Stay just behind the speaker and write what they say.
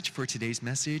for today's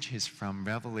message is from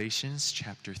Revelations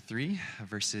chapter 3,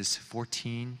 verses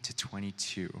 14 to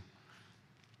 22.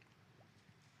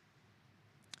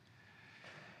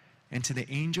 And to the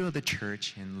angel of the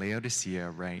church in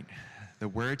Laodicea write, the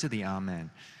words of the Amen,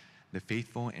 the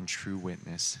faithful and true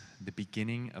witness, the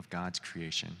beginning of God's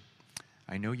creation.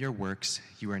 I know your works,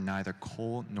 you are neither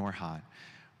cold nor hot.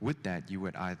 Would that you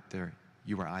were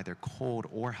either cold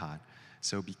or hot.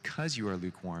 So because you are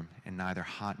lukewarm and neither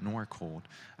hot nor cold,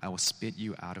 I will spit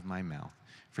you out of my mouth.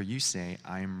 For you say,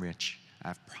 I am rich, I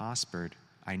have prospered,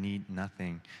 I need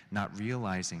nothing, not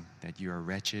realizing that you are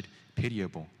wretched,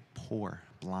 pitiable, poor,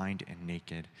 blind, and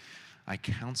naked. I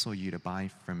counsel you to buy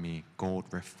from me gold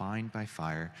refined by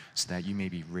fire, so that you may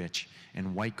be rich,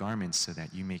 and white garments, so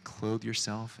that you may clothe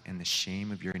yourself, and the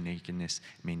shame of your nakedness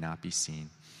may not be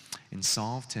seen. And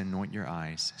salve to anoint your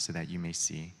eyes, so that you may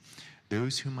see.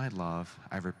 Those whom I love,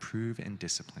 I reprove and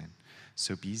discipline.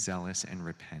 So be zealous and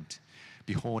repent.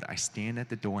 Behold, I stand at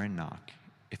the door and knock.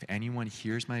 If anyone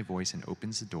hears my voice and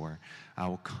opens the door, I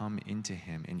will come into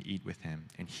him and eat with him,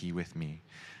 and he with me.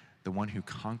 The one who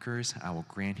conquers, I will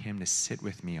grant him to sit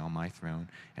with me on my throne,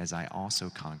 as I also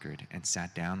conquered and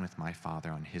sat down with my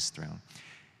Father on his throne.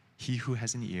 He who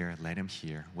has an ear, let him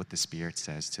hear what the Spirit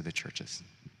says to the churches.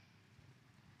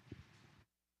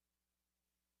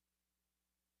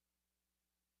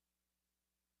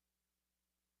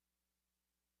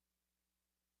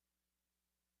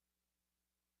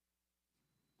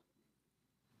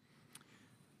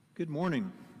 Good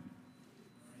morning.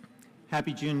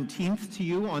 Happy Juneteenth to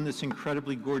you on this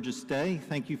incredibly gorgeous day.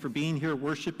 Thank you for being here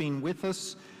worshiping with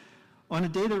us on a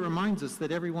day that reminds us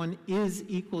that everyone is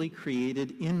equally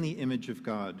created in the image of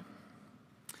God.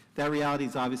 That reality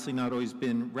has obviously not always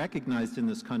been recognized in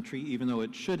this country, even though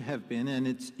it should have been, and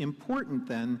it's important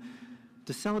then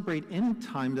to celebrate any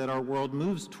time that our world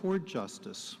moves toward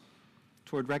justice,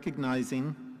 toward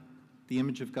recognizing the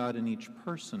image of God in each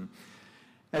person.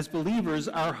 As believers,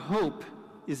 our hope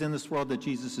is in this world that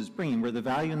Jesus is bringing, where the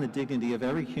value and the dignity of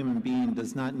every human being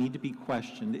does not need to be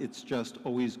questioned. It's just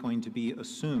always going to be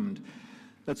assumed.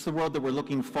 That's the world that we're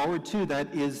looking forward to.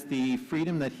 That is the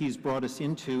freedom that he's brought us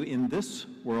into in this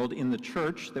world, in the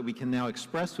church, that we can now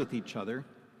express with each other.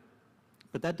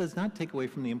 But that does not take away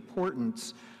from the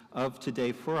importance of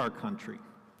today for our country.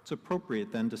 It's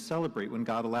appropriate then to celebrate when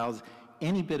God allows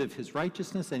any bit of his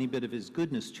righteousness, any bit of his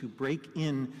goodness to break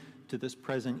in to this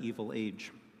present evil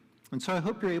age. And so I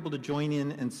hope you're able to join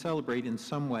in and celebrate in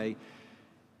some way,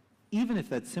 even if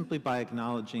that's simply by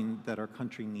acknowledging that our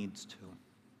country needs to.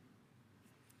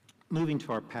 Moving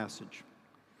to our passage.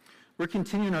 We're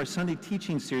continuing our Sunday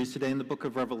teaching series today in the book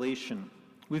of Revelation.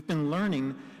 We've been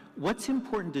learning what's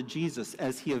important to Jesus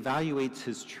as he evaluates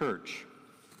his church.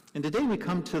 And today we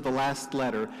come to the last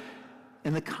letter,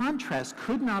 and the contrast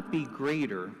could not be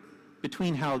greater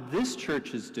between how this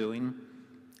church is doing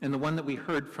and the one that we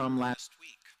heard from last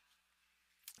week.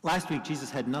 Last week, Jesus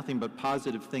had nothing but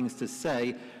positive things to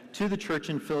say to the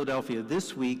church in Philadelphia.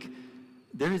 This week,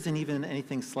 there isn't even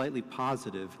anything slightly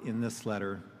positive in this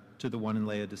letter to the one in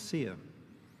Laodicea.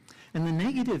 And the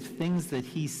negative things that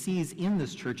he sees in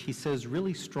this church, he says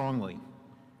really strongly.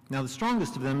 Now, the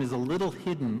strongest of them is a little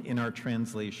hidden in our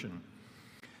translation.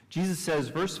 Jesus says,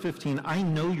 verse 15, I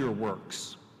know your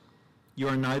works. You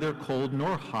are neither cold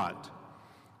nor hot.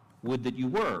 Would that you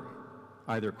were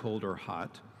either cold or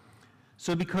hot.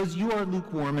 So because you are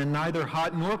lukewarm and neither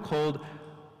hot nor cold,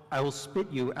 I will spit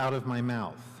you out of my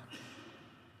mouth.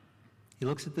 He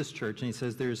looks at this church and he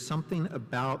says there's something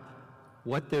about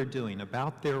what they're doing,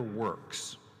 about their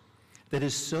works, that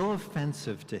is so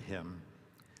offensive to him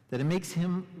that it makes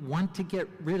him want to get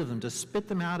rid of them, to spit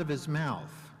them out of his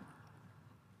mouth.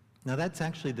 Now that's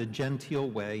actually the genteel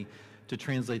way to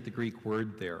translate the Greek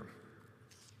word there.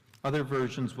 Other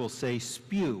versions will say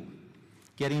spew,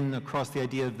 getting across the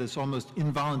idea of this almost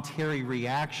involuntary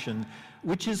reaction,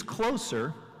 which is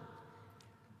closer,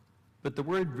 but the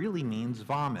word really means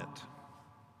vomit,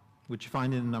 which you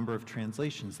find in a number of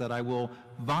translations, that I will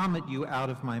vomit you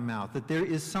out of my mouth, that there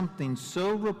is something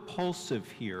so repulsive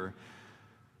here,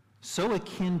 so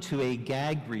akin to a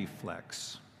gag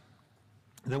reflex,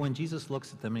 that when Jesus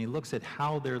looks at them and he looks at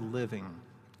how they're living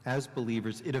as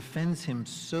believers, it offends him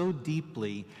so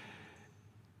deeply,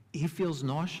 he feels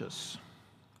nauseous,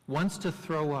 wants to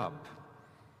throw up.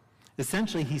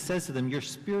 Essentially, he says to them, your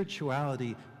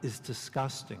spirituality is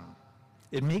disgusting.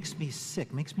 It makes me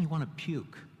sick, makes me want to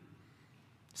puke.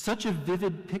 Such a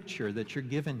vivid picture that you're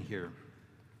given here.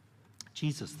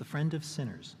 Jesus, the friend of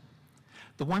sinners,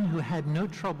 the one who had no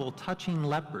trouble touching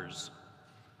lepers,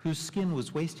 whose skin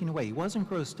was wasting away. He wasn't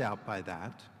grossed out by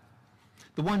that.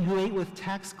 the one who ate with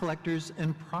tax collectors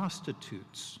and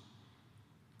prostitutes,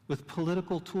 with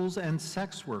political tools and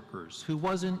sex workers, who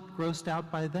wasn't grossed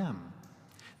out by them.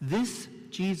 This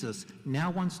Jesus now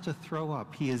wants to throw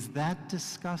up. He is that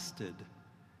disgusted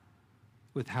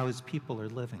with how his people are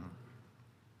living.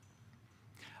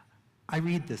 I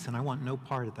read this and I want no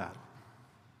part of that.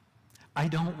 I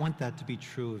don't want that to be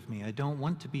true of me. I don't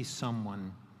want to be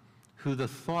someone who the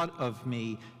thought of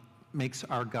me makes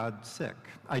our God sick.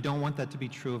 I don't want that to be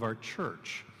true of our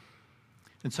church.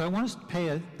 And so I want us to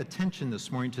pay attention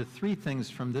this morning to three things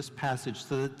from this passage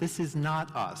so that this is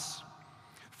not us.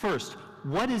 First,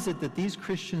 what is it that these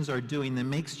Christians are doing that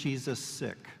makes Jesus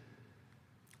sick?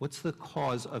 What's the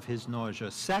cause of his nausea?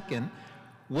 Second,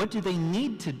 what do they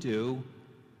need to do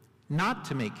not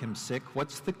to make him sick?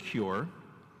 What's the cure?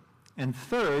 And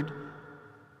third,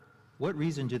 what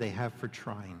reason do they have for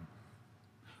trying?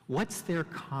 What's their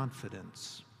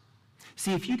confidence?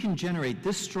 See, if you can generate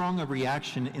this strong a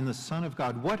reaction in the Son of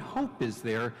God, what hope is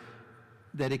there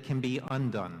that it can be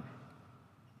undone?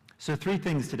 So three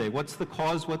things today. What's the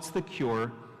cause, what's the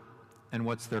cure, and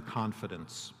what's their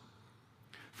confidence?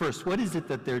 First, what is it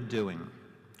that they're doing?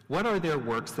 What are their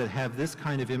works that have this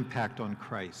kind of impact on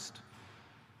Christ?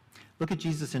 Look at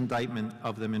Jesus' indictment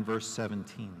of them in verse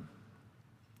 17.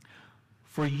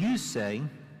 For you say,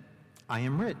 I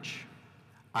am rich,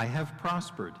 I have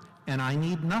prospered, and I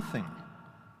need nothing,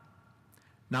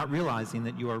 not realizing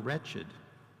that you are wretched,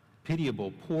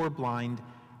 pitiable, poor, blind,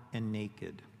 and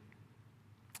naked.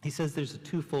 He says there's a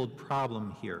twofold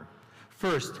problem here.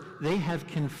 First, they have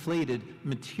conflated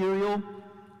material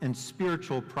and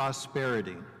spiritual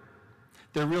prosperity.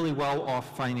 They're really well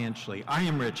off financially. I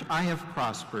am rich, I have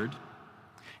prospered,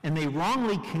 and they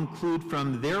wrongly conclude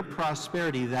from their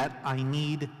prosperity that I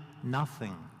need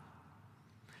nothing.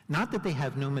 Not that they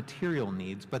have no material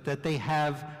needs, but that they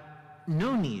have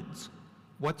no needs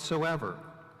whatsoever.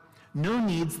 No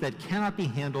needs that cannot be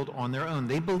handled on their own.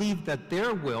 They believe that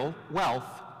their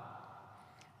wealth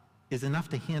is enough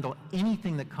to handle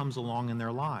anything that comes along in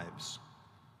their lives.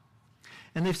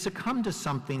 And they've succumbed to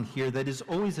something here that is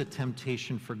always a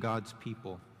temptation for God's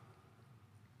people.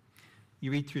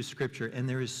 You read through Scripture, and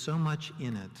there is so much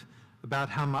in it about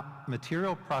how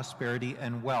material prosperity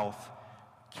and wealth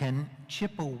can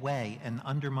chip away and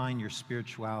undermine your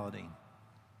spirituality.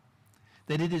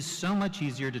 That it is so much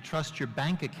easier to trust your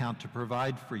bank account to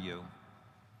provide for you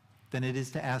than it is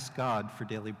to ask God for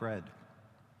daily bread.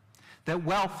 That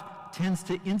wealth tends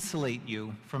to insulate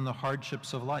you from the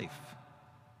hardships of life.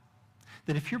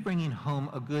 That if you're bringing home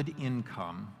a good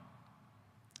income,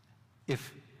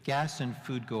 if gas and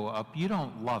food go up, you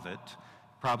don't love it,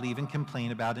 probably even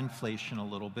complain about inflation a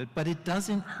little bit, but it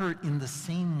doesn't hurt in the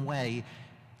same way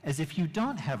as if you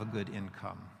don't have a good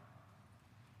income.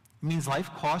 It means life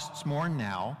costs more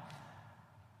now,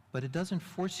 but it doesn't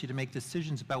force you to make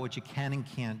decisions about what you can and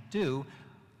can't do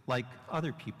like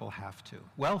other people have to.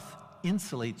 Wealth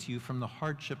insulates you from the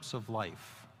hardships of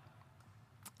life.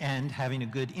 And having a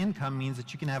good income means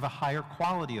that you can have a higher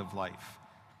quality of life,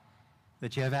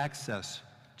 that you have access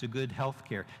to good health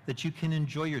care, that you can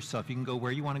enjoy yourself. You can go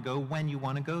where you want to go, when you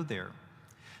want to go there,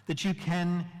 that you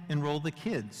can enroll the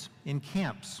kids in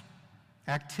camps,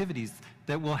 activities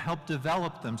that will help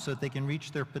develop them so that they can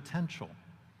reach their potential.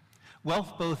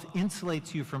 Wealth both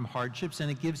insulates you from hardships and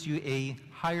it gives you a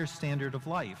higher standard of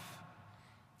life.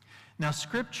 Now,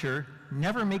 Scripture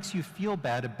never makes you feel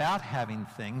bad about having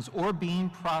things or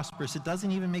being prosperous. It doesn't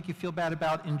even make you feel bad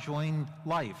about enjoying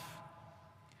life.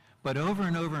 But over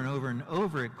and over and over and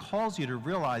over, it calls you to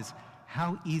realize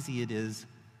how easy it is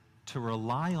to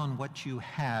rely on what you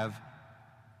have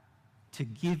to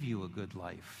give you a good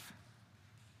life.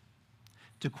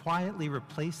 To quietly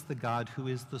replace the God who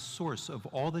is the source of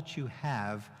all that you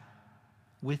have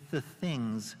with the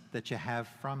things that you have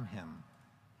from him.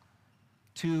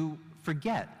 To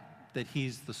forget that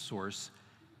he's the source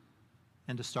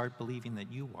and to start believing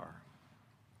that you are.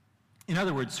 In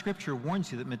other words, Scripture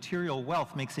warns you that material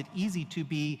wealth makes it easy to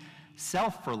be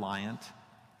self-reliant,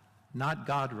 not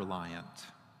God-reliant.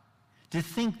 To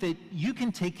think that you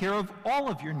can take care of all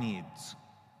of your needs.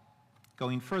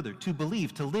 Going further, to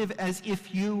believe, to live as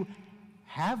if you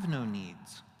have no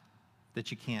needs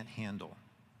that you can't handle,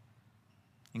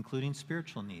 including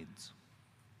spiritual needs.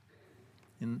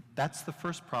 And that's the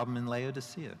first problem in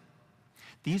Laodicea.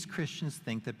 These Christians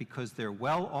think that because they're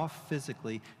well off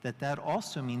physically, that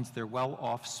also means they're well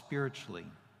off spiritually,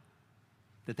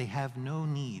 that they have no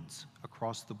needs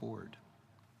across the board.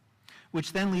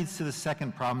 Which then leads to the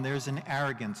second problem. There's an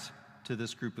arrogance to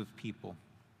this group of people.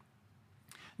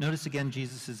 Notice again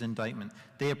Jesus' indictment.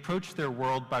 They approach their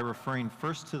world by referring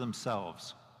first to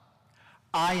themselves.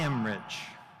 I am rich.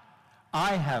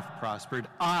 I have prospered.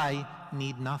 I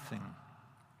need nothing.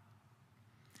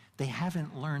 They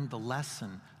haven't learned the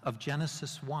lesson of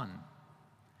Genesis 1,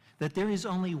 that there is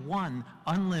only one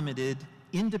unlimited,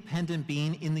 independent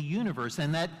being in the universe,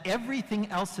 and that everything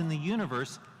else in the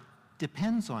universe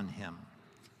depends on him,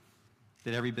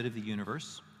 that every bit of the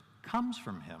universe comes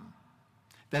from him,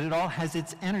 that it all has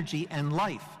its energy and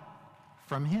life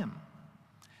from him,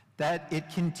 that it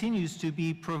continues to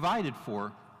be provided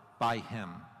for by him,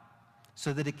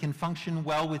 so that it can function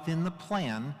well within the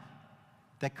plan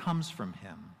that comes from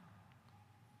him.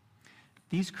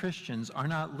 These Christians are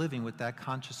not living with that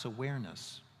conscious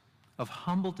awareness of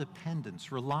humble dependence,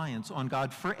 reliance on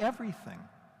God for everything,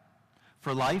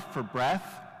 for life, for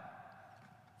breath,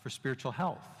 for spiritual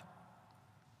health.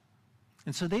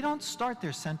 And so they don't start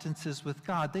their sentences with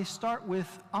God. They start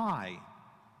with I,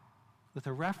 with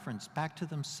a reference back to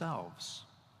themselves.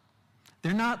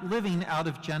 They're not living out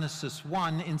of Genesis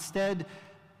 1. Instead,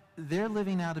 they're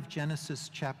living out of Genesis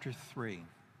chapter 3.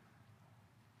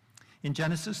 In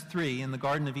Genesis 3, in the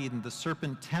Garden of Eden, the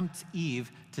serpent tempts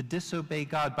Eve to disobey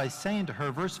God by saying to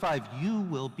her, verse 5, "You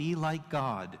will be like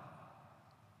God."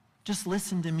 Just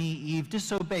listen to me, Eve.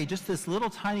 Disobey just this little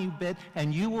tiny bit,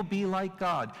 and you will be like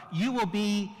God. You will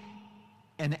be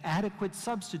an adequate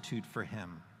substitute for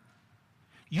him.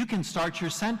 You can start your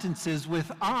sentences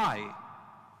with I,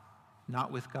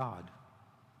 not with God.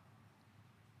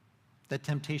 That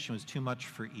temptation was too much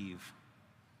for Eve.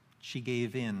 She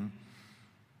gave in,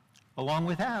 along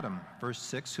with Adam, verse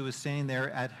 6, who was standing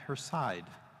there at her side,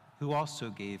 who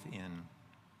also gave in,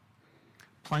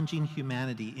 plunging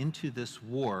humanity into this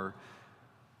war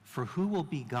for who will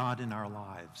be God in our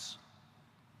lives.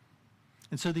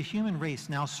 And so the human race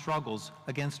now struggles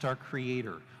against our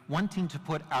Creator, wanting to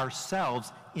put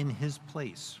ourselves in his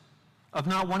place, of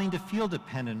not wanting to feel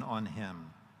dependent on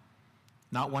him,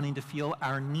 not wanting to feel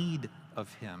our need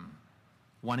of him,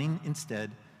 wanting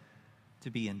instead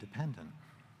to be independent.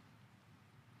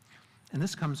 And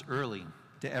this comes early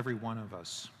to every one of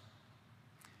us.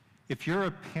 If you're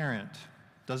a parent,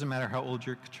 doesn't matter how old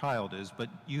your child is, but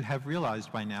you have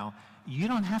realized by now, you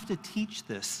don't have to teach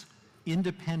this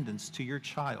independence to your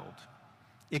child.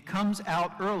 It comes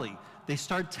out early. They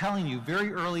start telling you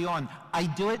very early on, I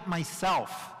do it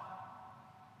myself.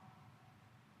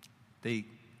 They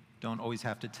don't always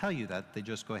have to tell you that. They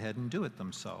just go ahead and do it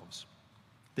themselves.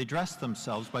 They dress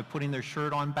themselves by putting their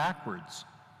shirt on backwards.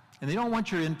 And they don't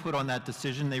want your input on that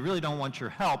decision. They really don't want your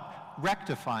help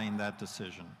rectifying that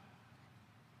decision.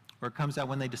 Or it comes out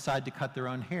when they decide to cut their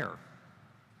own hair,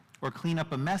 or clean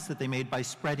up a mess that they made by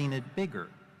spreading it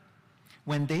bigger.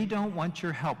 When they don't want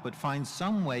your help, but find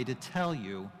some way to tell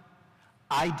you,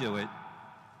 I do it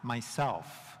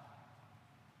myself.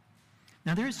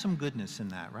 Now there is some goodness in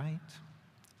that, right?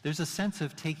 There's a sense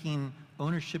of taking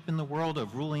ownership in the world,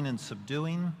 of ruling and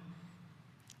subduing.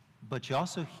 But you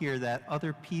also hear that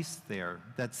other piece there,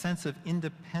 that sense of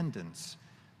independence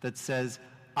that says,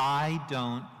 I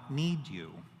don't need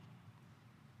you.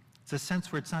 It's a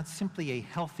sense where it's not simply a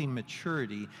healthy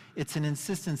maturity, it's an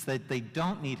insistence that they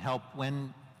don't need help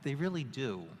when they really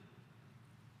do,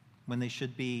 when they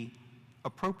should be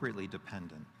appropriately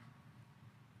dependent.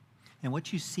 And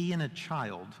what you see in a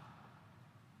child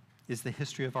is the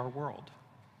history of our world.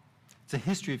 It's a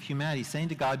history of humanity saying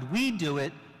to God, we do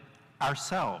it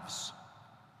ourselves.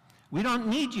 We don't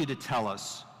need you to tell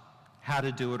us how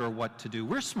to do it or what to do.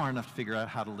 We're smart enough to figure out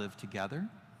how to live together.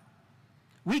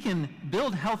 We can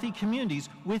build healthy communities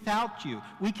without you.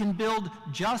 We can build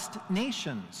just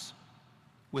nations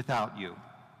without you.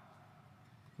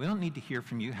 We don't need to hear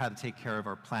from you how to take care of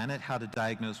our planet, how to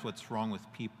diagnose what's wrong with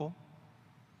people.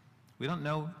 We don't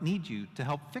need you to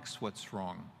help fix what's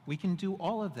wrong. We can do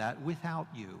all of that without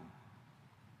you.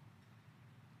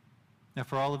 Now,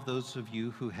 for all of those of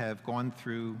you who have gone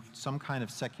through some kind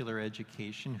of secular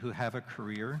education, who have a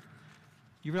career,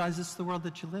 you realize this is the world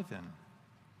that you live in,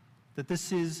 that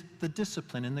this is the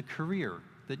discipline and the career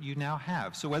that you now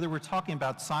have. So whether we're talking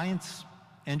about science,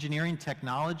 engineering,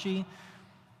 technology,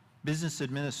 business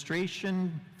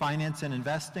administration, finance and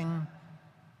investing,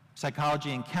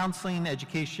 psychology and counseling,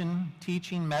 education,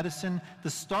 teaching, medicine, the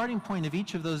starting point of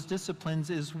each of those disciplines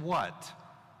is what?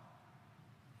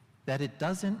 That it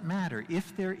doesn't matter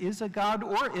if there is a God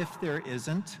or if there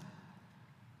isn't,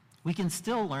 we can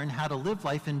still learn how to live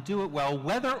life and do it well,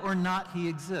 whether or not he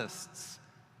exists.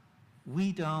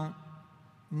 We don't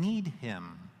need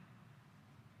him.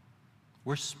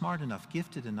 We're smart enough,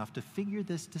 gifted enough to figure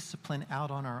this discipline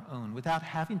out on our own without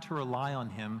having to rely on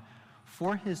him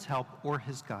for his help or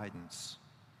his guidance.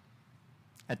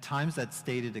 At times that's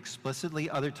stated explicitly,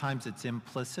 other times it's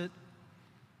implicit.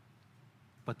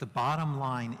 But the bottom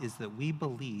line is that we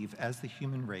believe, as the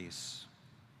human race,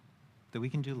 that we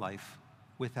can do life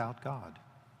without God.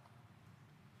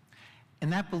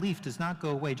 And that belief does not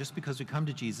go away just because we come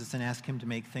to Jesus and ask him to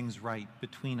make things right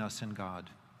between us and God.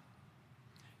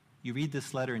 You read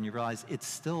this letter and you realize it's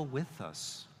still with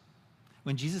us.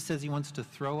 When Jesus says he wants to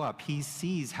throw up, he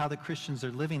sees how the Christians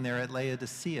are living there at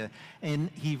Laodicea,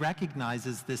 and he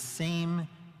recognizes this same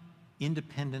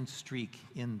independent streak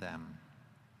in them.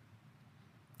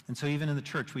 And so even in the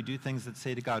church, we do things that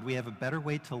say to God, we have a better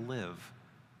way to live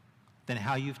than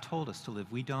how you've told us to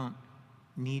live. We don't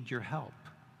need your help.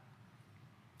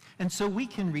 And so we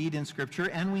can read in Scripture,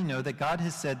 and we know that God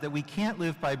has said that we can't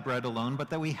live by bread alone, but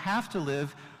that we have to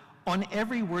live on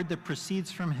every word that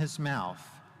proceeds from his mouth.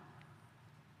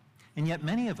 And yet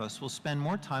many of us will spend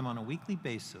more time on a weekly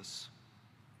basis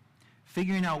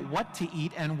figuring out what to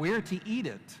eat and where to eat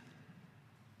it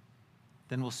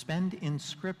than we'll spend in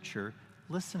Scripture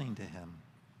listening to him.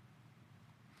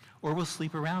 Or we'll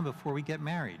sleep around before we get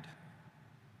married,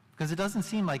 because it doesn't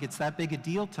seem like it's that big a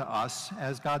deal to us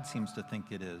as God seems to think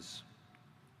it is.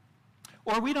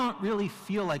 Or we don't really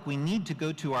feel like we need to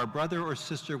go to our brother or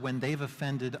sister when they've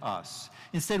offended us.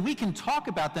 Instead, we can talk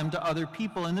about them to other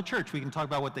people in the church. We can talk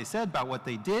about what they said, about what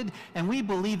they did, and we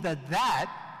believe that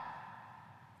that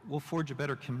will forge a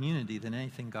better community than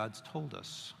anything God's told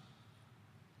us.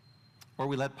 Or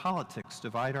we let politics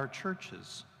divide our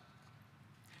churches,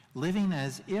 living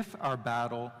as if our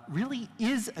battle really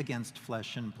is against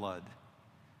flesh and blood,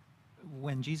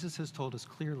 when Jesus has told us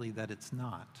clearly that it's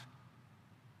not.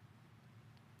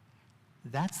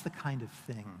 That's the kind of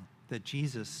thing that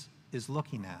Jesus is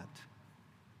looking at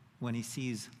when he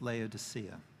sees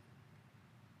Laodicea.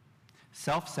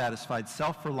 Self-satisfied,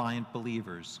 self-reliant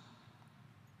believers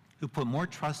who put more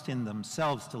trust in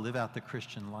themselves to live out the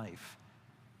Christian life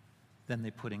than they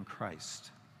put in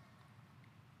Christ.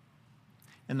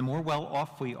 And the more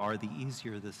well-off we are, the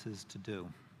easier this is to do.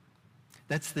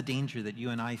 That's the danger that you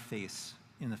and I face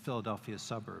in the Philadelphia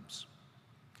suburbs.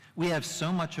 We have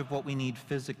so much of what we need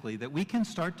physically that we can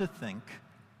start to think,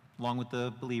 along with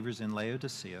the believers in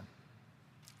Laodicea,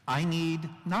 I need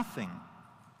nothing,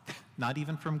 not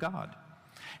even from God.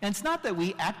 And it's not that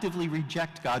we actively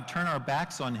reject God, turn our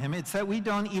backs on him. It's that we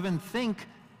don't even think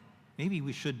maybe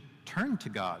we should turn to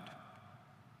God.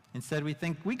 Instead, we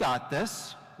think we got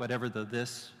this, whatever the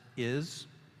this is,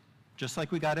 just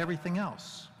like we got everything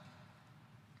else.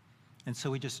 And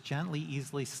so we just gently,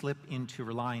 easily slip into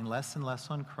relying less and less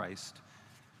on Christ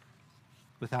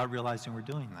without realizing we're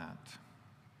doing that.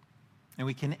 And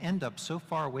we can end up so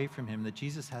far away from him that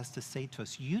Jesus has to say to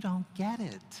us, you don't get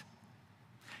it.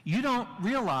 You don't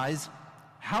realize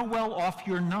how well off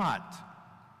you're not.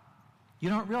 You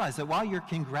don't realize that while you're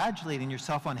congratulating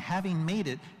yourself on having made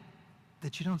it,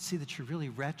 that you don't see that you're really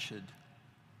wretched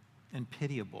and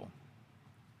pitiable.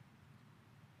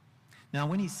 Now,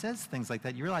 when he says things like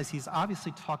that, you realize he's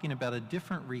obviously talking about a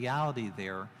different reality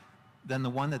there than the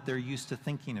one that they're used to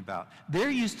thinking about. They're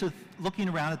used to looking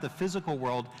around at the physical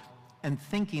world and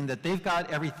thinking that they've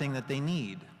got everything that they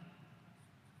need.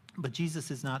 But Jesus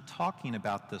is not talking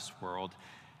about this world.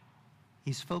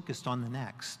 He's focused on the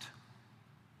next.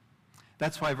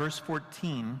 That's why verse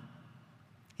 14,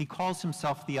 he calls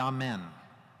himself the Amen.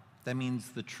 That means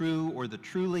the true or the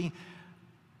truly,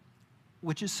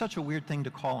 which is such a weird thing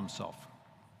to call himself,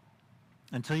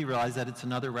 until you realize that it's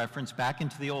another reference back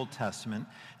into the Old Testament,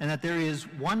 and that there is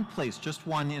one place, just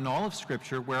one in all of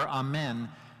Scripture, where Amen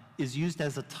is used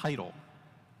as a title.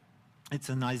 It's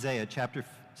in Isaiah chapter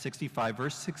 65,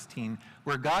 verse 16,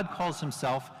 where God calls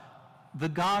himself the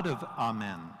God of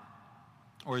Amen,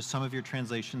 or as some of your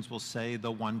translations will say,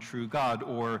 the one true God,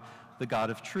 or the God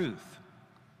of truth.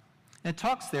 And it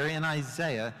talks there in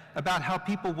Isaiah about how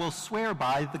people will swear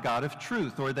by the God of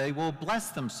truth, or they will bless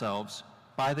themselves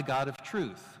by the God of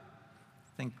truth.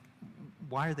 Think,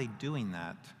 why are they doing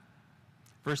that?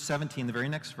 Verse 17, the very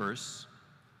next verse,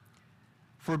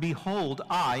 for behold,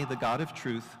 I, the God of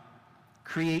truth,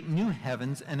 create new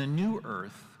heavens and a new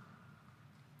earth,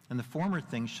 and the former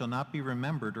things shall not be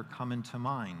remembered or come into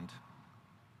mind.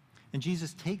 And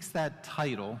Jesus takes that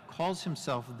title, calls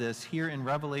himself this here in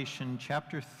Revelation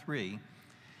chapter 3,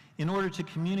 in order to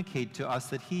communicate to us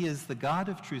that he is the God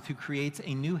of truth who creates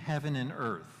a new heaven and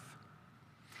earth.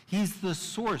 He's the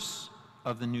source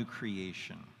of the new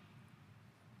creation.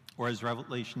 Or as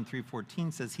Revelation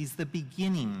 3:14 says, he's the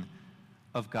beginning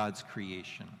of God's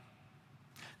creation.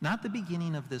 Not the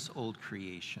beginning of this old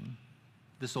creation,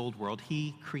 this old world.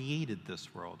 He created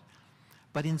this world.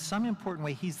 But in some important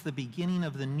way, he's the beginning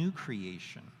of the new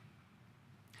creation.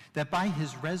 That by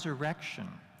his resurrection,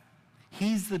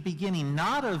 He's the beginning,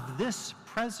 not of this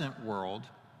present world,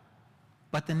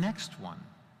 but the next one.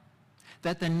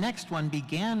 That the next one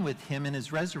began with him in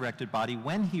his resurrected body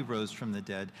when he rose from the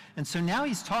dead. And so now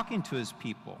he's talking to his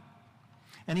people.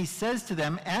 And he says to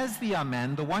them, as the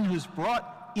Amen, the one who's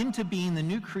brought into being the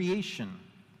new creation,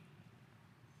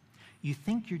 you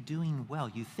think you're doing well.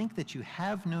 You think that you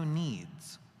have no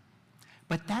needs.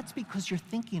 But that's because you're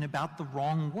thinking about the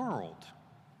wrong world.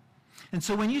 And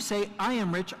so when you say, I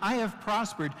am rich, I have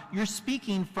prospered, you're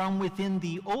speaking from within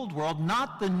the old world,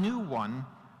 not the new one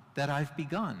that I've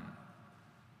begun.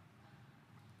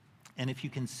 And if you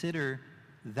consider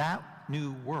that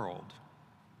new world,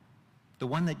 the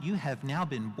one that you have now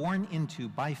been born into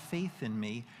by faith in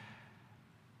me,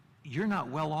 you're not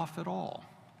well off at all.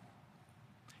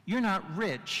 You're not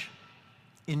rich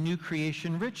in new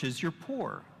creation riches, you're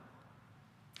poor.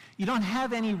 You don't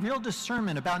have any real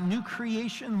discernment about new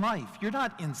creation life. You're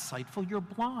not insightful, you're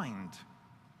blind.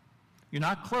 You're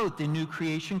not clothed in new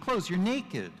creation clothes, you're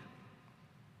naked.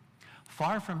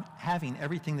 Far from having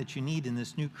everything that you need in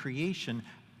this new creation,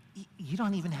 you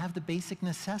don't even have the basic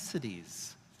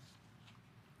necessities.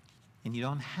 And you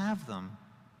don't have them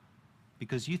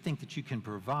because you think that you can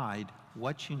provide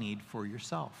what you need for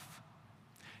yourself.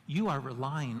 You are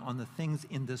relying on the things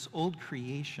in this old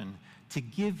creation to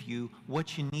give you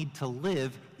what you need to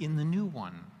live in the new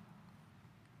one.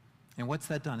 And what's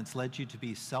that done? It's led you to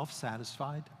be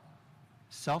self-satisfied,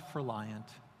 self-reliant,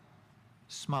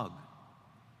 smug.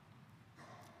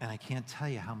 And I can't tell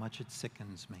you how much it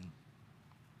sickens me.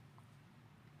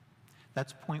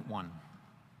 That's point one,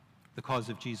 the cause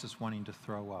of Jesus wanting to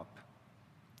throw up.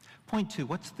 Point two,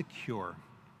 what's the cure?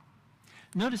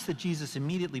 Notice that Jesus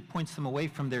immediately points them away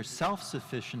from their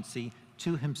self-sufficiency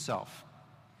to himself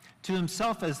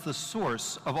as the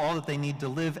source of all that they need to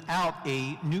live out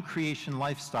a new creation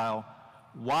lifestyle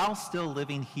while still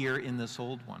living here in this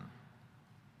old one.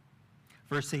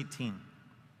 Verse 18,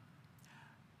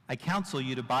 I counsel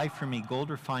you to buy from me gold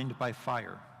refined by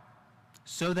fire,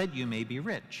 so that you may be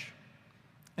rich,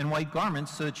 and white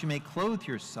garments so that you may clothe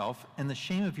yourself, and the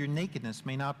shame of your nakedness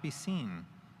may not be seen,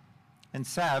 and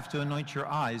salve to anoint your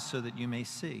eyes so that you may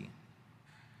see.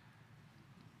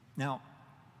 Now,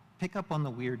 pick up on the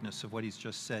weirdness of what he's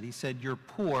just said. He said, you're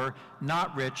poor,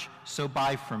 not rich, so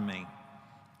buy from me.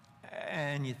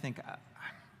 And you think,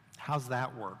 how's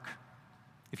that work?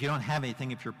 If you don't have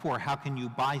anything, if you're poor, how can you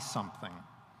buy something?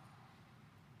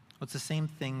 Well, it's the same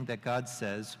thing that God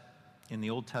says in the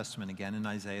Old Testament again in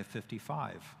Isaiah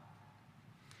 55.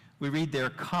 We read there,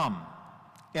 come,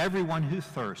 everyone who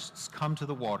thirsts, come to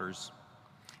the waters.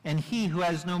 And he who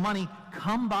has no money,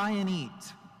 come buy and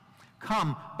eat.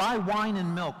 Come, buy wine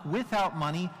and milk without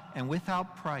money and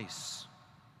without price.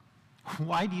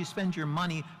 Why do you spend your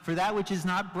money for that which is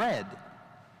not bread,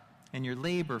 and your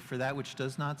labor for that which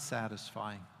does not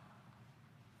satisfy?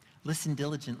 Listen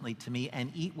diligently to me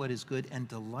and eat what is good and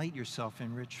delight yourself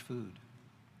in rich food.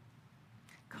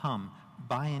 Come,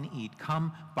 buy and eat.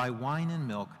 Come, buy wine and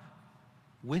milk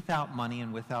without money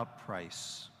and without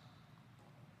price.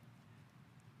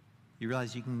 You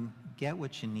realize you can get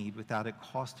what you need without it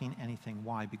costing anything.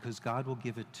 Why? Because God will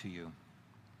give it to you.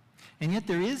 And yet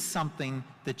there is something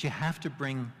that you have to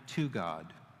bring to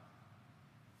God.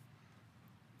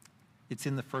 It's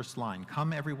in the first line.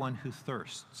 Come, everyone who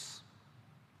thirsts.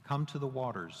 Come to the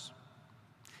waters.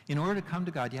 In order to come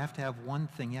to God, you have to have one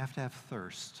thing. You have to have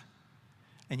thirst.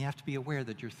 And you have to be aware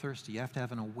that you're thirsty. You have to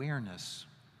have an awareness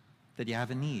that you have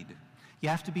a need. You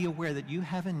have to be aware that you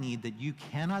have a need that you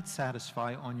cannot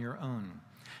satisfy on your own.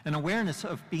 An awareness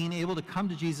of being able to come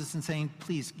to Jesus and saying,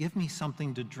 please, give me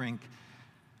something to drink.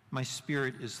 My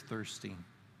spirit is thirsty.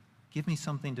 Give me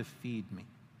something to feed me.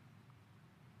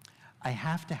 I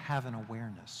have to have an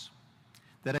awareness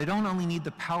that I don't only need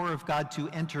the power of God to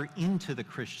enter into the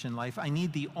Christian life, I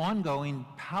need the ongoing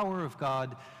power of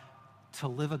God to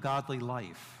live a godly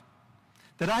life.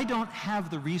 That I don't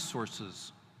have the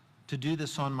resources to do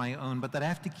this on my own, but that I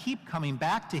have to keep coming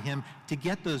back to him to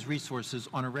get those resources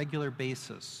on a regular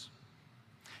basis.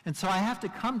 And so I have to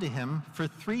come to him for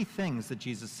three things that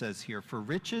Jesus says here: for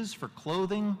riches, for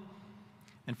clothing,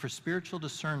 and for spiritual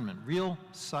discernment, real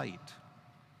sight.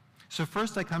 So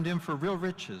first I come to him for real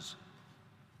riches,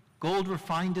 gold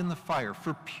refined in the fire,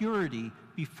 for purity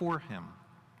before him,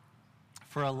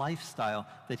 for a lifestyle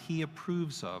that he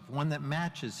approves of, one that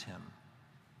matches him.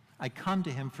 I come to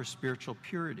him for spiritual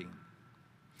purity.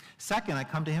 Second, I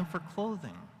come to him for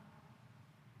clothing.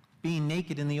 Being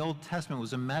naked in the Old Testament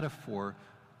was a metaphor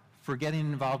for getting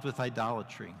involved with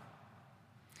idolatry.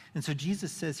 And so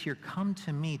Jesus says here, come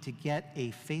to me to get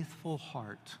a faithful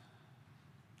heart,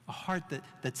 a heart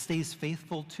that stays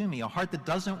faithful to me, a heart that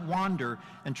doesn't wander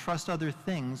and trust other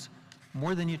things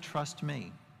more than you trust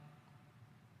me.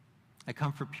 I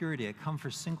come for purity. I come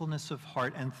for singleness of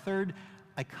heart. And third,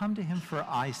 I come to him for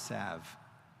eye salve,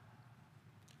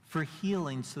 for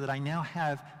healing, so that I now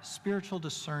have spiritual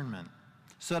discernment,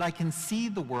 so that I can see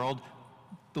the world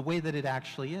the way that it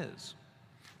actually is,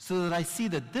 so that I see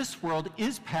that this world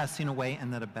is passing away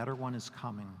and that a better one is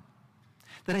coming,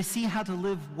 that I see how to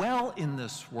live well in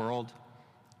this world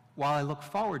while I look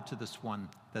forward to this one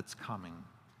that's coming,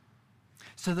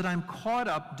 so that I'm caught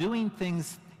up doing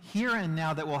things here and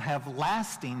now that will have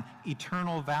lasting,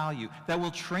 eternal value, that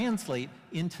will translate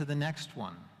into the next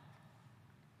one,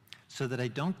 so that I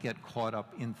don't get caught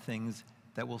up in things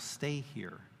that will stay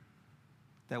here,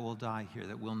 that will die here,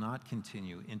 that will not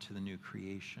continue into the new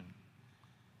creation.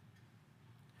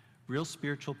 Real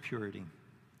spiritual purity,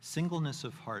 singleness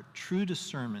of heart, true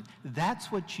discernment,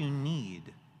 that's what you need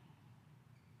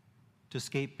to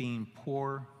escape being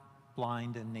poor,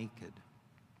 blind, and naked.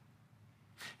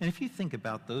 And if you think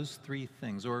about those three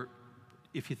things, or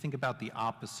if you think about the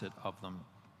opposite of them,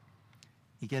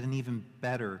 you get an even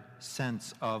better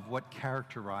sense of what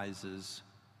characterizes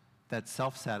that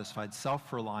self-satisfied,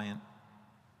 self-reliant,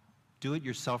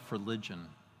 do-it-yourself religion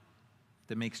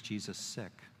that makes Jesus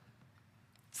sick.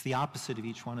 It's the opposite of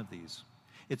each one of these.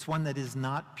 It's one that is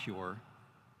not pure,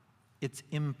 it's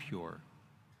impure,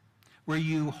 where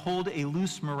you hold a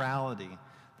loose morality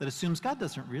that assumes God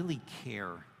doesn't really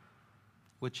care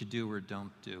what you do or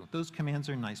don't do. Those commands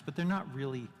are nice, but they're not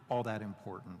really all that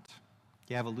important.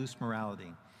 You have a loose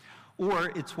morality. Or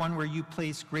it's one where you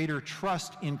place greater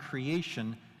trust in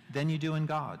creation than you do in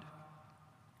God.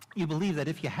 You believe that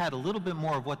if you had a little bit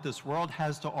more of what this world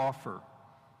has to offer,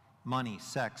 money,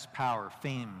 sex, power,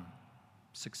 fame,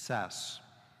 success,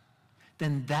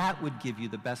 then that would give you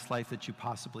the best life that you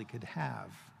possibly could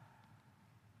have.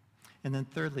 And then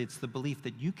thirdly, it's the belief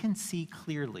that you can see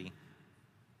clearly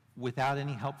without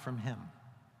any help from him,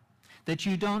 that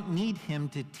you don't need him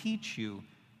to teach you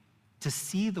to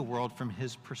see the world from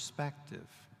his perspective.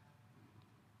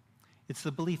 It's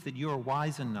the belief that you are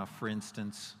wise enough, for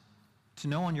instance, to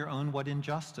know on your own what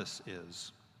injustice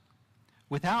is,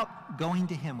 without going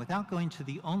to him, without going to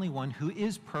the only one who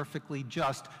is perfectly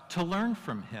just, to learn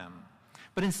from him.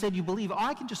 But instead you believe, oh,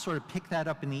 I can just sort of pick that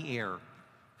up in the air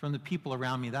from the people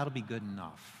around me, that'll be good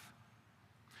enough.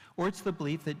 Or it's the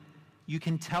belief that you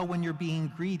can tell when you're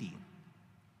being greedy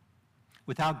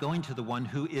without going to the one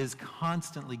who is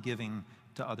constantly giving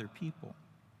to other people.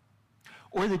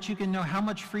 Or that you can know how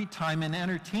much free time and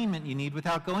entertainment you need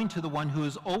without going to the one who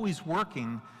is always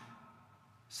working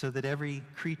so that every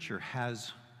creature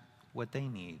has what they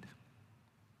need.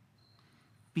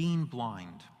 Being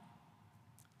blind,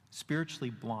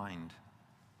 spiritually blind,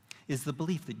 is the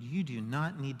belief that you do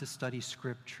not need to study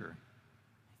Scripture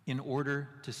in order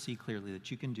to see clearly, that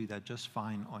you can do that just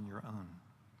fine on your own.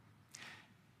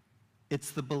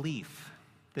 It's the belief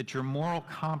that your moral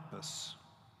compass,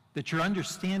 that your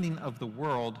understanding of the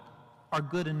world are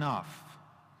good enough.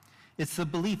 It's the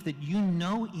belief that you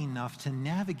know enough to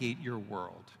navigate your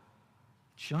world.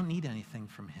 You don't need anything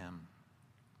from him.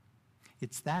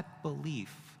 It's that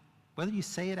belief, whether you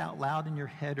say it out loud in your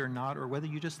head or not, or whether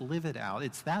you just live it out,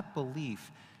 it's that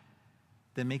belief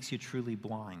that makes you truly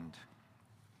blind.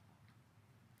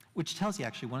 Which tells you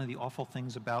actually one of the awful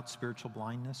things about spiritual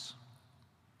blindness.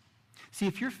 See,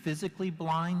 if you're physically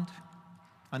blind,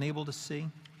 unable to see,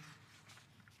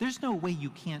 there's no way you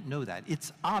can't know that.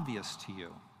 It's obvious to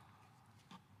you.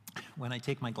 When I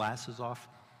take my glasses off,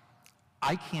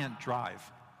 I can't drive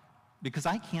because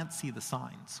I can't see the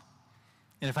signs.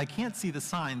 And if I can't see the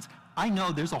signs, I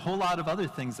know there's a whole lot of other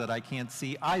things that I can't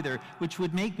see either, which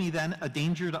would make me then a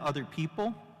danger to other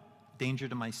people, danger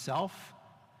to myself.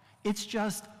 It's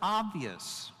just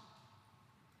obvious.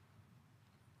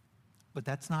 But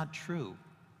that's not true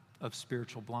of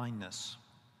spiritual blindness.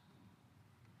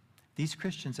 These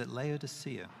Christians at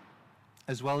Laodicea,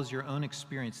 as well as your own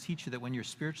experience, teach you that when you're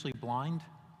spiritually blind,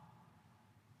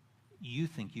 you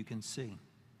think you can see.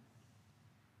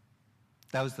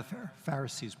 That was the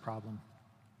Pharisees' problem.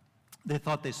 They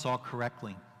thought they saw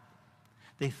correctly.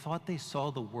 They thought they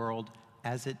saw the world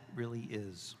as it really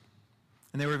is.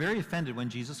 And they were very offended when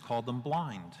Jesus called them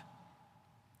blind.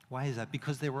 Why is that?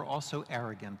 Because they were also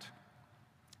arrogant.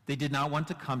 They did not want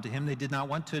to come to him. They did not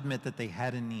want to admit that they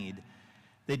had a need.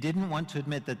 They didn't want to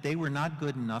admit that they were not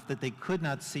good enough, that they could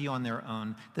not see on their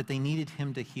own, that they needed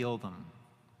him to heal them.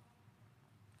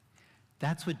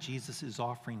 That's what Jesus is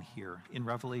offering here in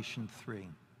Revelation 3.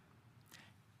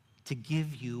 To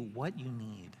give you what you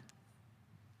need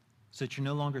so that you're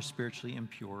no longer spiritually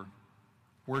impure,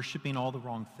 worshiping all the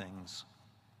wrong things,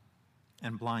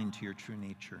 and blind to your true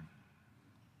nature.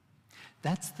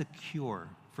 That's the cure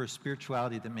for a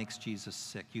spirituality that makes Jesus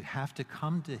sick. You have to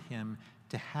come to him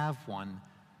to have one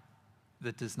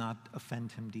that does not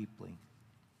offend him deeply.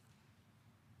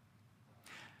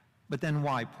 But then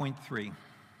why? Point 3.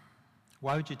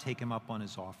 Why would you take him up on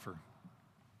his offer?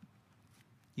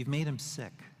 You've made him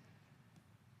sick.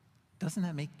 Doesn't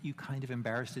that make you kind of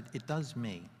embarrassed? It does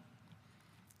me.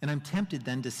 And I'm tempted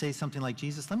then to say something like,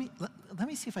 Jesus, let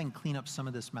me see if I can clean up some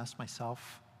of this mess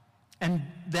myself, and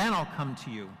then I'll come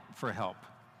to you for help.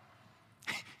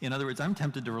 In other words, I'm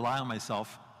tempted to rely on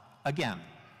myself again,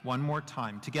 one more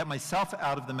time, to get myself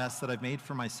out of the mess that I've made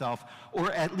for myself,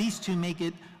 or at least to make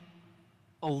it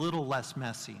a little less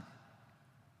messy.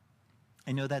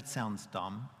 I know that sounds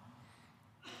dumb,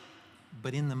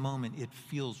 but in the moment, it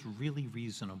feels really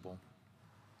reasonable.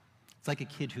 It's like a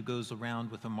kid who goes around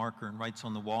with a marker and writes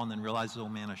on the wall and then realizes, oh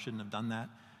man, I shouldn't have done that.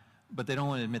 But they don't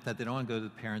want to admit that. They don't want to go to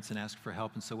the parents and ask for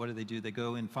help. And so what do? They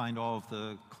go and find all of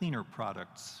the cleaner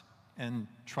products and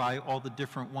try all the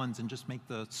different ones and just make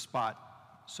the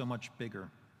spot so much bigger.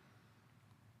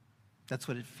 That's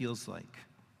what it feels like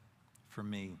for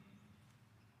me.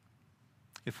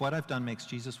 If what I've done makes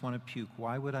Jesus want to puke,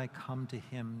 why would I come to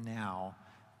him now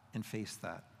and face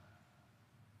that?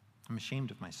 I'm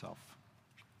ashamed of myself.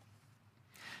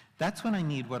 That's when I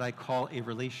need what I call a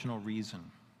relational reason.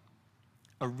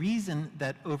 A reason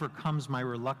that overcomes my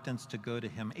reluctance to go to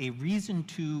him. A reason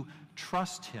to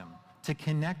trust him, to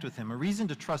connect with him. A reason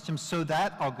to trust him so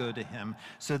that I'll go to him,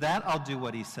 so that I'll do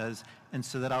what he says, and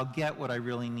so that I'll get what I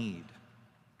really need.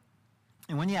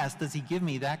 And when you ask, does he give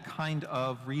me that kind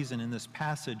of reason in this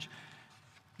passage,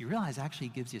 you realize actually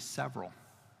he gives you several.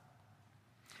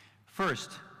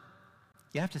 First,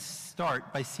 you have to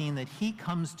start by seeing that he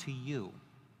comes to you.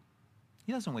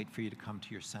 He doesn't wait for you to come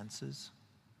to your senses,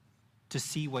 to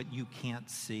see what you can't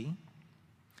see.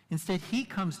 Instead, he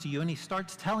comes to you and he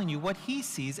starts telling you what he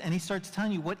sees, and he starts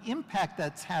telling you what impact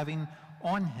that's having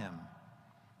on him.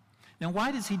 Now,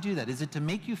 why does he do that? Is it to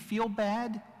make you feel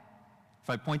bad? If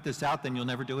I point this out, then you'll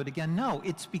never do it again. No,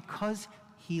 it's because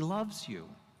he loves you.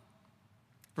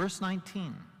 Verse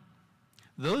 19,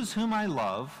 those whom I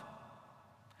love,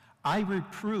 I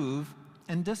reprove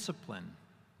and discipline.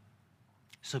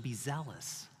 So be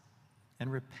zealous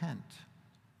and repent.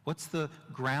 What's the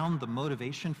ground, the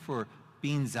motivation for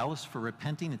being zealous, for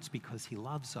repenting? It's because he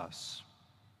loves us.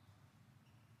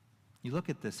 You look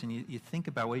at this and you think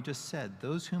about what he just said.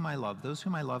 Those whom I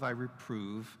love, I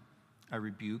reprove, I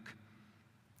rebuke.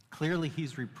 Clearly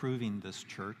he's reproving this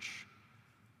church,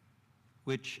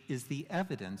 which is the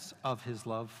evidence of his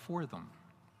love for them.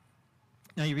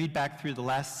 Now you read back through the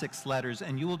last 6 letters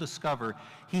and you will discover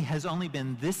he has only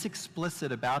been this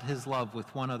explicit about his love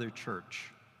with one other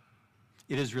church.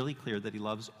 It is really clear that he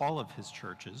loves all of his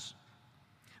churches,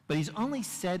 but he's only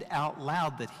said out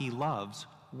loud that he loves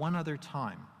one other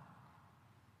time.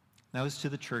 That was to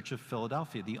the church of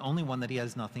Philadelphia, the only one that he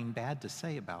has nothing bad to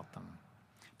say about them.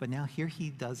 But now here he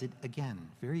does it again.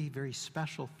 Very, very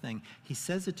special thing. He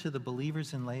says it to the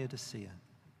believers in Laodicea.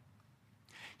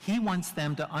 He wants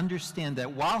them to understand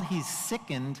that while he's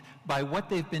sickened by what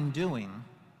they've been doing,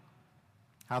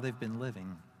 how they've been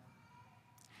living,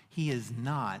 he is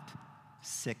not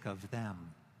sick of them.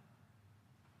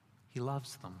 He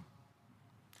loves them.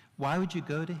 Why would you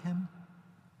go to him?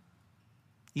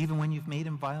 Even when you've made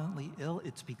him violently ill,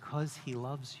 it's because he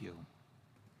loves you.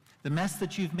 The mess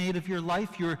that you've made of your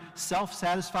life, your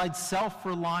self-satisfied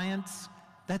self-reliance,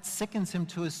 that sickens him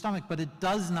to his stomach, but it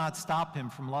does not stop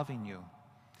him from loving you.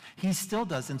 He still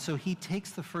does, and so he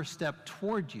takes the first step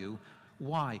toward you.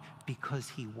 Why? Because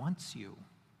he wants you.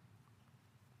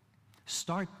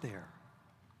 Start there.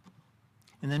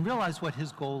 And then realize what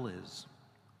his goal is.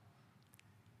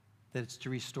 That it's to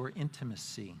restore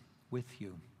intimacy with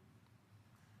you.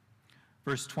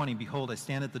 Verse 20, behold, I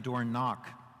stand at the door and knock.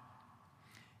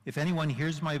 If anyone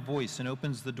hears my voice and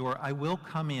opens the door, I will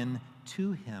come in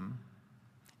to him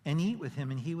and eat with him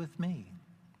and he with me.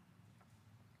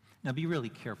 Now be really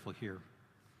careful here.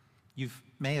 You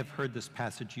may have heard this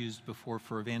passage used before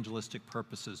for evangelistic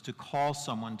purposes, to call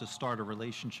someone to start a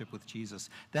relationship with Jesus.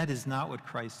 That is not what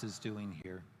Christ is doing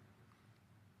here.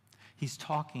 He's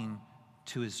talking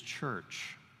to his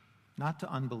church, not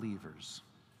to unbelievers.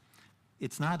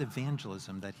 It's not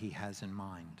evangelism that he has in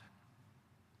mind.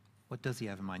 What does he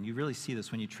have in mind? You really see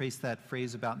this when you trace that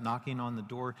phrase about knocking on the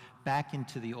door back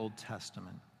into the Old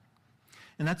Testament.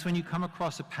 And that's when you come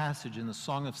across a passage in the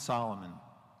Song of Solomon,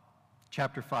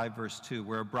 chapter 5, verse 2,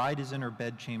 where a bride is in her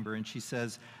bedchamber and she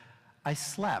says, I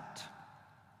slept,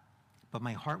 but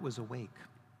my heart was awake.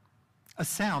 A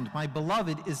sound, my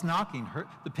beloved is knocking.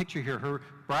 The picture here, her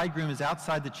bridegroom is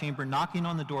outside the chamber, knocking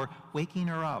on the door, waking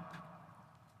her up.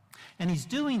 And he's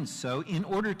doing so in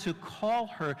order to call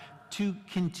her to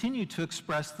continue to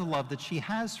express the love that she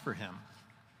has for him.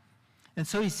 And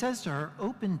so he says to her,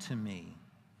 open to me,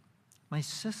 my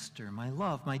sister, my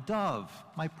love, my dove,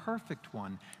 my perfect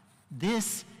one.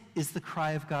 This is the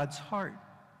cry of God's heart.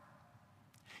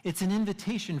 It's an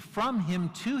invitation from him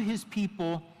to his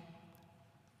people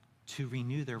to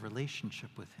renew their relationship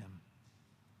with him,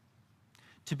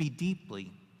 to be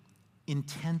deeply,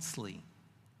 intensely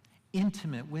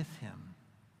intimate with him.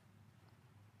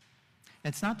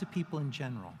 It's not to people in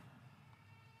general.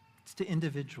 It's to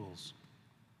individuals.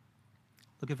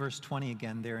 Look at verse 20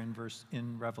 again there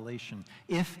in Revelation.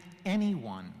 If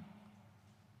anyone,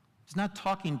 he's not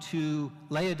talking to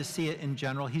Laodicea in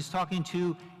general, he's talking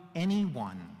to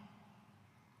anyone.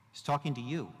 He's talking to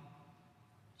you.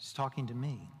 He's talking to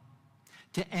me.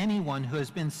 To anyone who has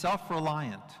been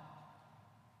self-reliant,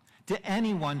 to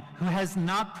anyone who has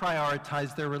not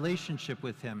prioritized their relationship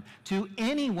with him, to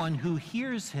anyone who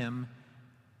hears him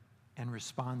and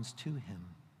responds to him.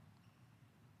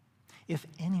 If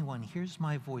anyone hears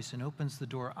my voice and opens the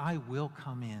door, I will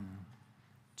come in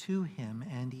to him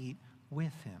and eat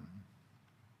with him.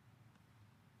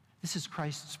 This is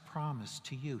Christ's promise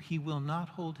to you. He will not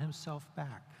hold himself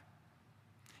back.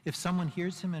 If someone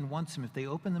hears him and wants him, if they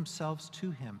open themselves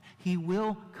to him, he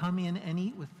will come in and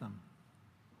eat with them,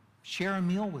 share a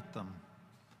meal with them.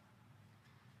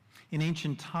 In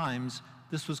ancient times,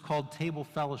 this was called table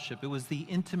fellowship. It was the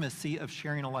intimacy of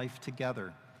sharing a life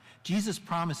together. Jesus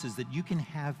promises that you can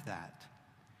have that.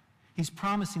 He's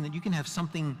promising that you can have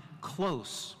something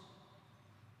close,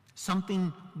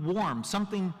 something warm,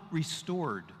 something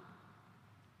restored.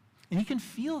 And you can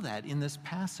feel that in this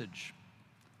passage.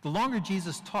 The longer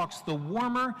Jesus talks, the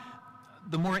warmer,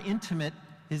 the more intimate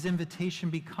his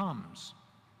invitation becomes.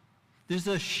 There's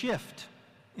a shift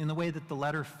in the way that the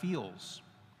letter feels,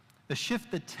 a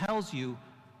shift that tells you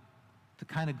the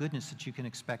kind of goodness that you can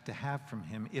expect to have from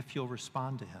him if you'll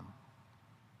respond to him.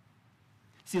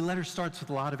 See, the letter starts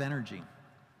with a lot of energy.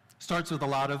 Starts with a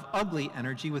lot of ugly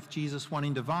energy, with Jesus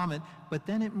wanting to vomit, but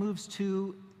then it moves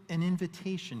to an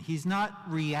invitation. He's not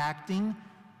reacting,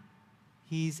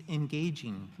 he's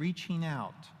engaging, reaching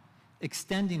out,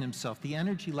 extending himself. The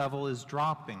energy level is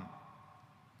dropping.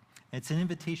 It's an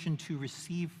invitation to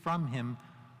receive from him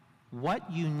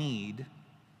what you need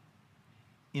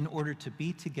in order to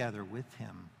be together with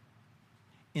him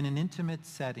in an intimate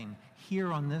setting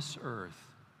here on this earth,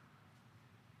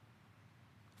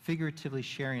 figuratively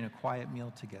sharing a quiet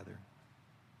meal together.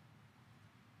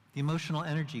 The emotional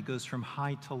energy goes from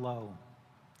high to low,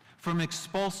 from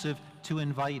expulsive to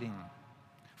inviting,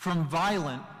 from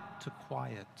violent to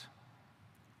quiet,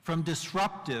 from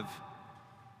disruptive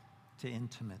to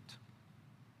intimate.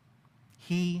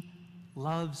 He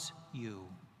loves you.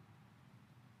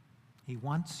 He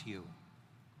wants you.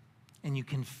 And you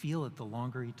can feel it the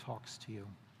longer he talks to you.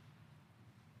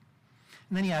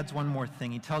 And then he adds one more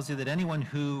thing. He tells you that anyone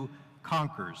who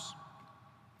conquers,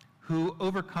 who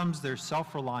overcomes their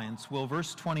self-reliance, will,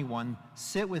 verse 21,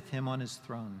 sit with him on his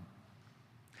throne,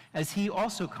 as he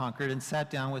also conquered and sat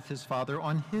down with his Father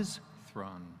on his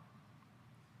throne.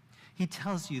 He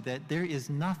tells you that there is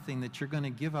nothing that you're going to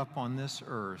give up on this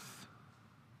earth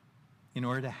in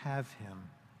order to have him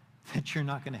that you're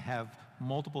not going to have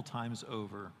multiple times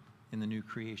over in the new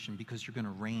creation, because you're going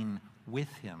to reign with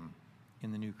him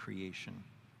in the new creation.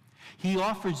 He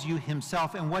offers you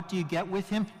himself, and what do you get with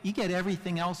him? You get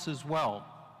everything else as well.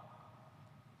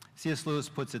 C.S. Lewis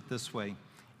puts it this way: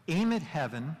 aim at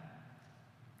heaven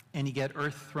and you get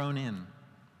earth thrown in.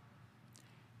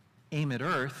 Aim at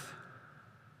earth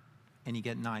and you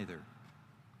get neither.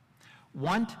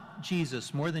 Want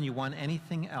Jesus more than you want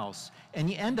anything else, and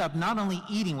you end up not only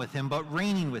eating with him, but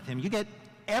reigning with him. You get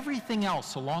everything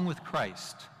else along with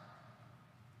Christ.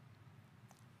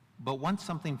 But want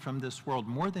something from this world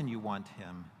more than you want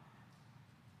him,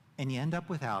 and you end up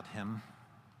without him.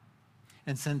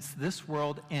 And since this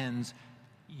world ends,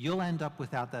 you'll end up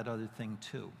without that other thing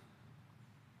too.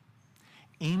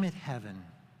 Aim at heaven,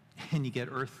 and you get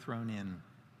earth thrown in.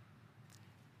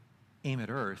 Aim at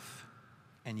earth,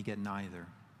 and you get neither.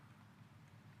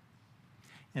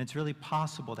 And it's really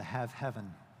possible to have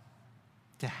heaven,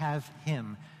 to have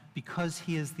him, because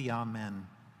he is the Amen,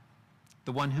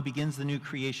 the one who begins the new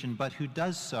creation, but who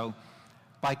does so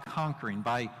by conquering,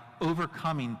 by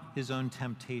overcoming his own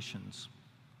temptations.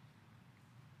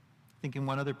 Think in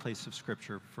one other place of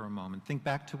Scripture for a moment. Think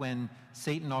back to when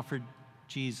Satan offered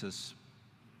Jesus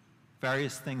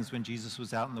various things when Jesus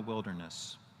was out in the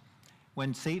wilderness.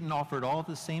 when Satan offered all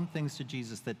the same things to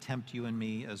Jesus that tempt you and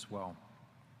me as well.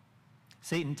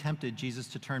 Satan tempted Jesus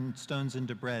to turn stones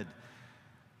into bread,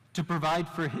 to provide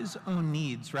for his own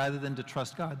needs rather than to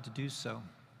trust God to do so.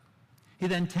 He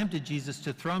then tempted Jesus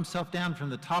to throw himself down from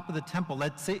the top of the temple,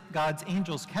 let God's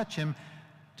angels catch him,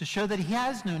 to show that he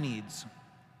has no needs,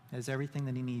 has everything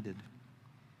that he needed.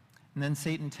 And then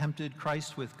Satan tempted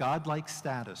Christ with godlike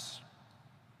status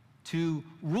to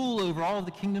rule over all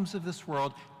the kingdoms of this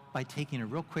world by taking a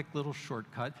real quick little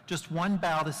shortcut, just one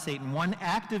bow to Satan, one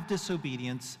act of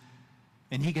disobedience,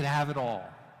 and he could have it all.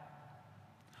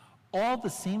 All the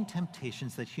same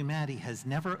temptations that humanity has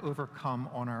never overcome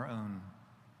on our own.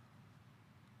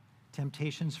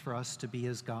 Temptations for us to be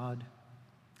as God,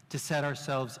 to set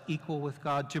ourselves equal with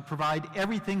God, to provide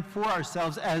everything for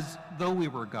ourselves as though we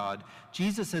were God.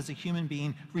 Jesus, as a human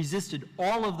being, resisted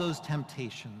all of those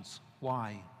temptations.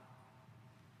 Why?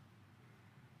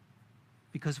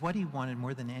 Because what he wanted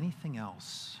more than anything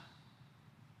else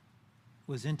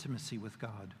was intimacy with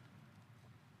God.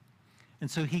 And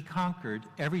so he conquered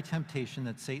every temptation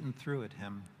that Satan threw at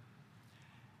him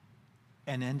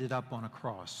and ended up on a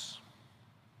cross,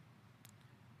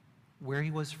 where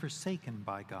he was forsaken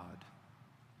by God,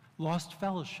 lost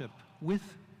fellowship with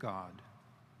God,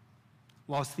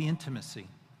 lost the intimacy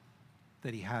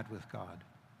that he had with God.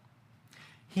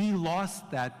 He lost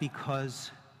that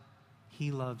because he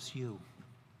loves you,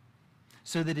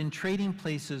 so that in trading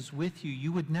places with you,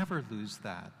 you would never lose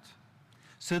that,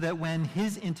 so that when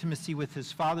his intimacy with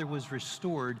his Father was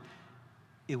restored,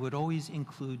 it would always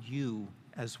include you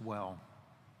as well.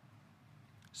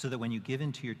 So that when you give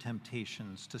in to your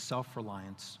temptations, to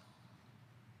self-reliance,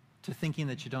 to thinking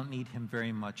that you don't need him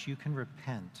very much, you can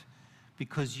repent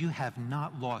because you have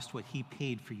not lost what he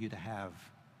paid for you to have.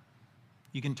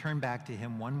 You can turn back to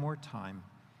him one more time,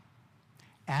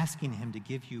 asking him to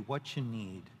give you what you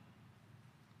need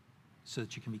so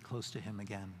that you can be close to him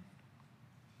again.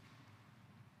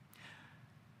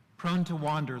 Prone to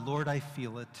wander, Lord, I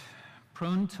feel it.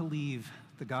 Prone to leave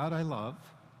the God I love.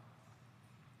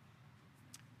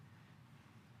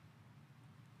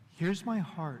 Here's my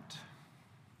heart.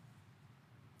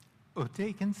 Oh,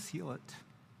 take and seal it.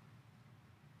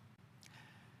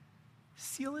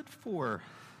 Seal it for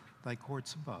thy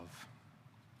courts above.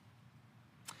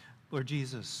 Lord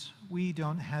Jesus, we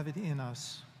don't have it in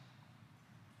us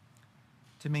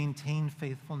to maintain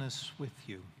faithfulness with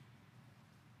you.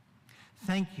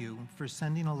 Thank you for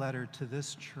sending a letter to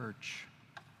this church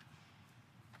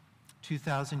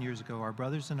 2,000 years ago, our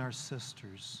brothers and our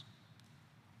sisters,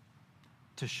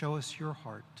 to show us your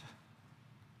heart,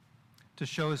 to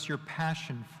show us your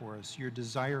passion for us, your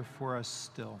desire for us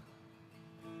still.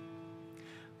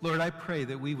 Lord, I pray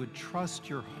that we would trust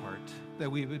your heart,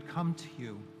 that we would come to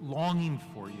you longing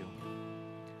for you,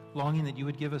 longing that you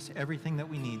would give us everything that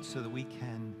we need so that we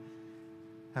can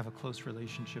have a close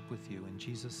relationship with you. In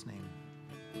Jesus' name.